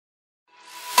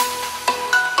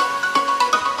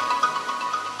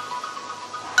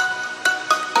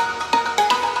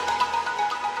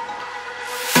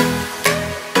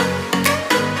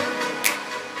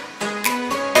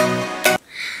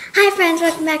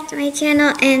welcome back to my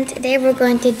channel, and today we're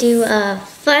going to do a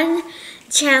fun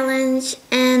challenge.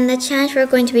 And the challenge we're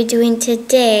going to be doing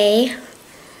today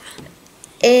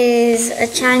is a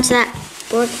challenge that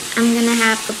I'm gonna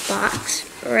have a box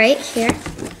right here,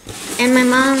 and my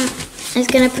mom is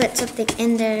gonna put something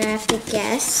in there that I have to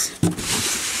guess.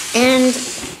 And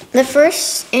the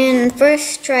first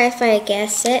try, if I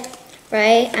guess it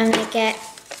right, I'm gonna get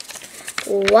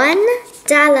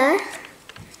 $1.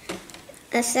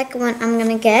 The second one I'm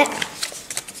gonna get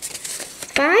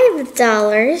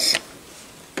 $5.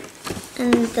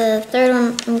 And the third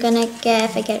one I'm gonna get,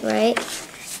 if I get it right,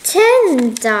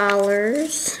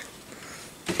 $10.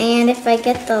 And if I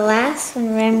get the last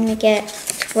one right, I'm gonna get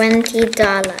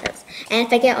 $20. And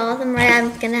if I get all of them right,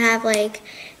 I'm gonna have like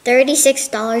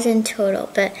 $36 in total.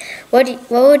 But what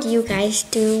would you guys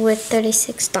do with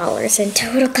 $36 in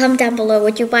total? Comment down below.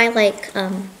 Would you buy like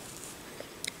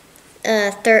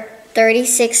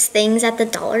 36 things at the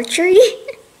Dollar Tree?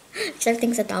 Because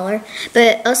everything's $1.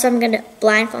 But also I'm gonna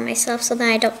blindfold myself so that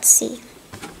I don't see.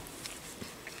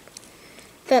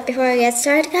 But before I get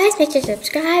started, guys, make sure to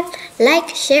subscribe, like,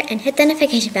 share, and hit the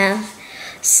notification bell.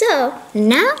 So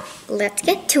now let's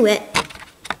get to it.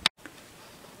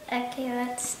 Okay,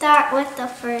 let's start with the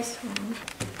first one.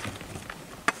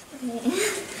 I'm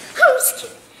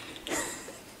scared.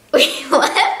 Wait,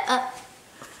 what?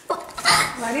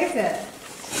 What is it?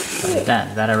 What is that?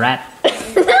 Is that a rat?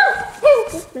 No.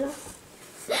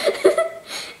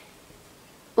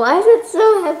 Why is it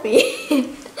so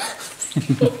heavy?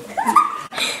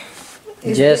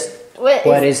 Just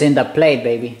what is in the plate,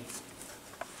 baby.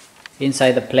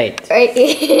 Inside the plate. Right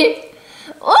here.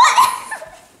 What?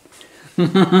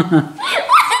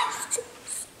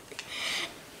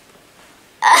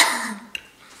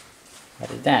 What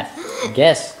is that?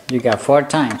 Guess. You got 4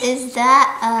 times. Is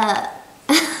that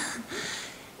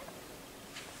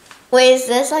wait, is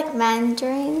this like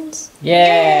mandarins?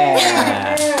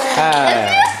 Yeah.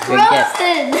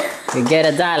 Frozen. You get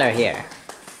 $1 here.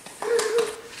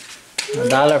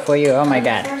 $1 for you. Oh my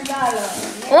God.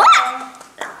 What?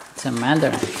 It's a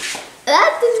mandarin.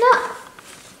 That did not.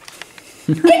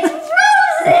 It's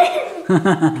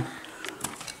frozen.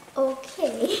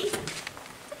 Okay.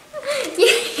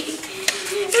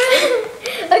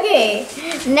 Okay,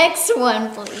 next one,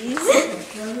 please.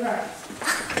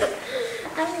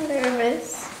 I'm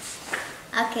nervous.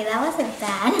 Okay, that wasn't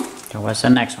bad. So what's the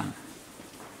next one?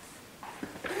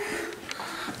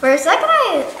 For a second,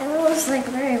 it was like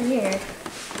very weird.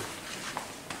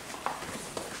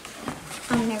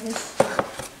 I'm nervous.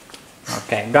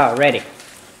 Okay, go. Ready.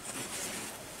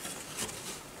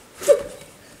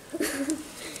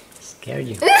 Scare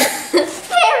you.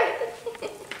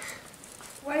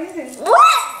 What is it? What?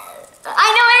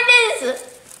 I know what it is.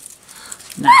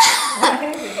 No.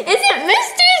 Is it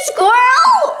Mr.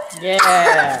 Squirrel? Yeah.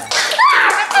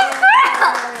 Mr.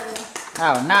 Squirrel!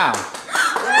 Oh no.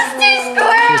 Mr.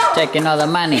 Squirrel! She's taking all the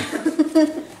money.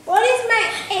 What is my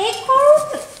acorn?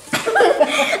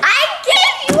 I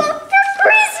gave you one for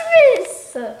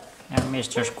Christmas! And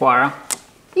Mr. Squirrel.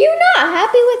 You not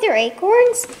happy with your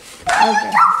acorns?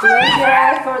 Okay.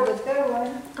 Try for the third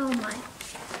one. Oh my.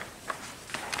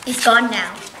 He's gone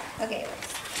now. Okay.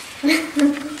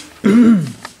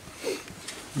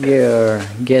 You're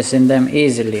guessing them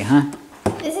easily, huh?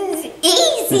 This is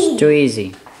easy. It's too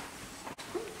easy.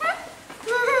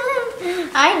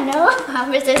 I know how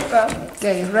Mr. Squirrel.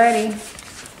 Okay, ready?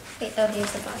 Wait, oh,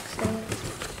 here's the box.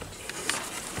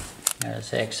 I'll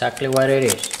say exactly what it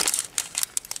is.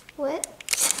 What?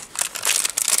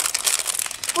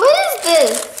 What is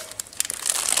this?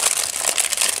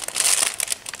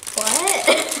 What?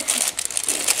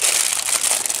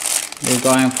 You're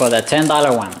going for the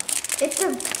 $10 one. It's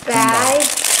a bag.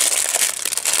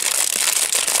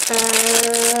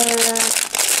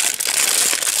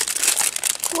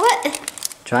 What?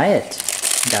 Try it.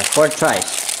 You got 4 tries.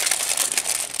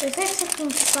 There's like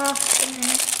something soft in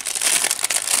it.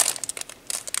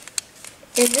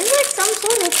 Is this like some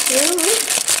sort of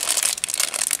food?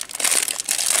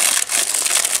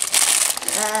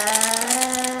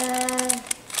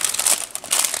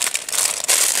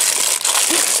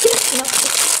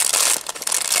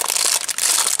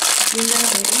 You know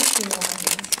the easy one.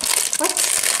 What?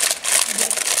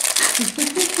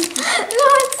 No,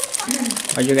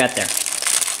 it's... What you got there?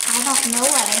 I don't know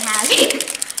what I have here.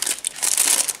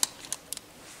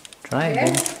 Try it.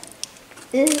 Yeah.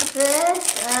 Baby. Is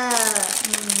this,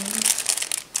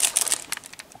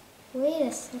 wait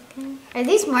a second. Are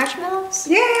these marshmallows?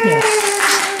 Yeah!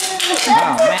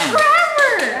 Oh man.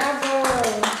 Bravo!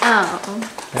 Oh.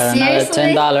 Got another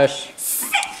Seriously? $10.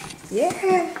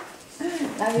 Yeah!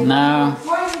 Now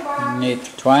Need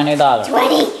 $20.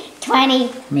 20.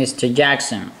 Mr.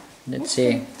 Jackson. Let's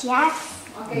see Jack.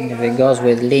 if it goes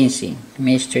with Lindsay.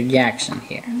 Mr. Jackson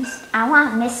here. I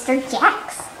want Mr.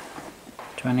 Jax.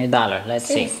 $20. Let's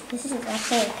see. This is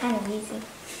actually kind of easy.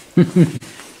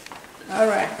 All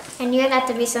right. And you have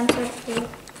to be some sort of food.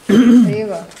 There you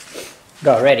go.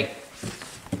 Go, ready.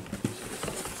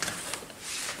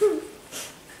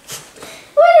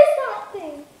 What is that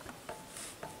thing?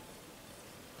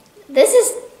 This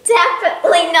is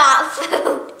definitely not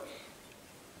food.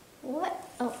 What?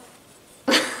 Oh.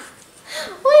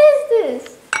 What is this?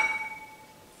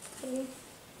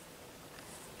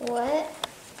 What?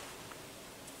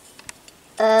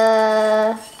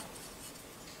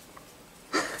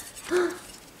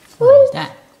 What is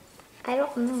that? I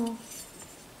don't know.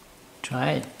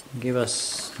 Try it. Give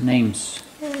us names.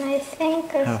 And I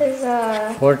think this is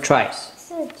a. 4 tries.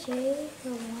 This is a J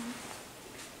or what?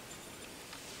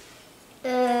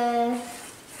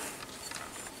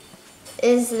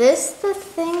 Is this the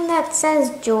thing that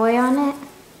says joy on it?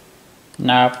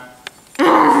 No.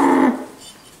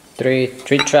 3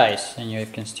 tries and you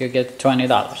can still get $20.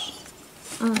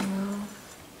 Oh no.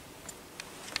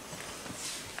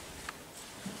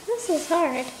 This is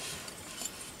hard.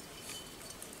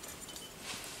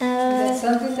 That's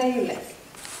something that you like.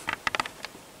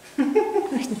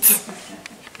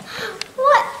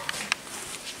 What?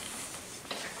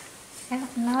 I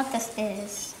don't know what this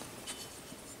is.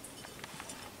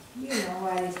 You know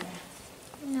what is that?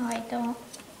 No, I don't.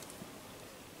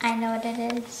 I know what it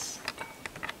is.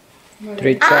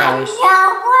 3 tries. I know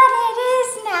what it is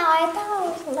now. I thought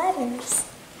it was letters.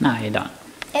 No, you don't.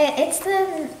 It's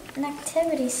the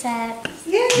nativity set.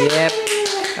 Yep.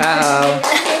 Uh-oh.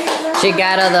 She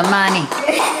got all the money.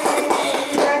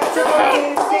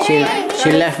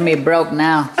 She left me broke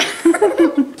now.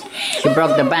 She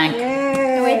broke the bank.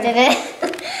 No, I didn't.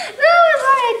 No,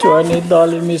 it's alright.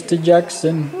 $20, Mr.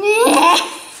 Jackson.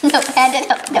 No, hand it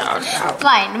up. No.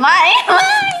 Mine.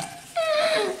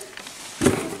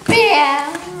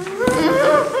 Yeah.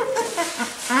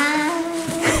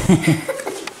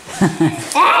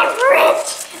 I'm rich.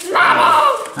 Money.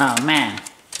 Oh man.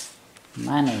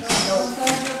 Money's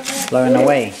blowing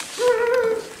away.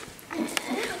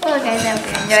 Well guys, I hope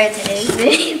you enjoyed today's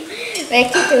video. Make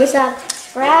sure to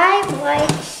subscribe,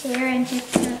 like, share, and hit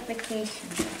the notification.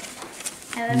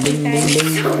 I love you guys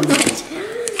so much.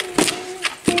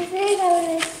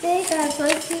 God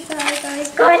bless you guys.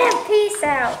 Go and peace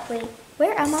out. Wait,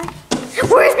 where am I?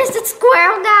 Where's Mr.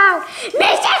 Squirrel now?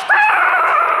 Mr. Squirrel!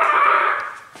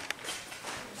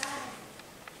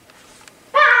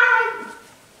 Bye!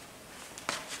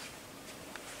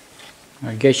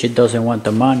 I guess she doesn't want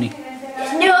the money.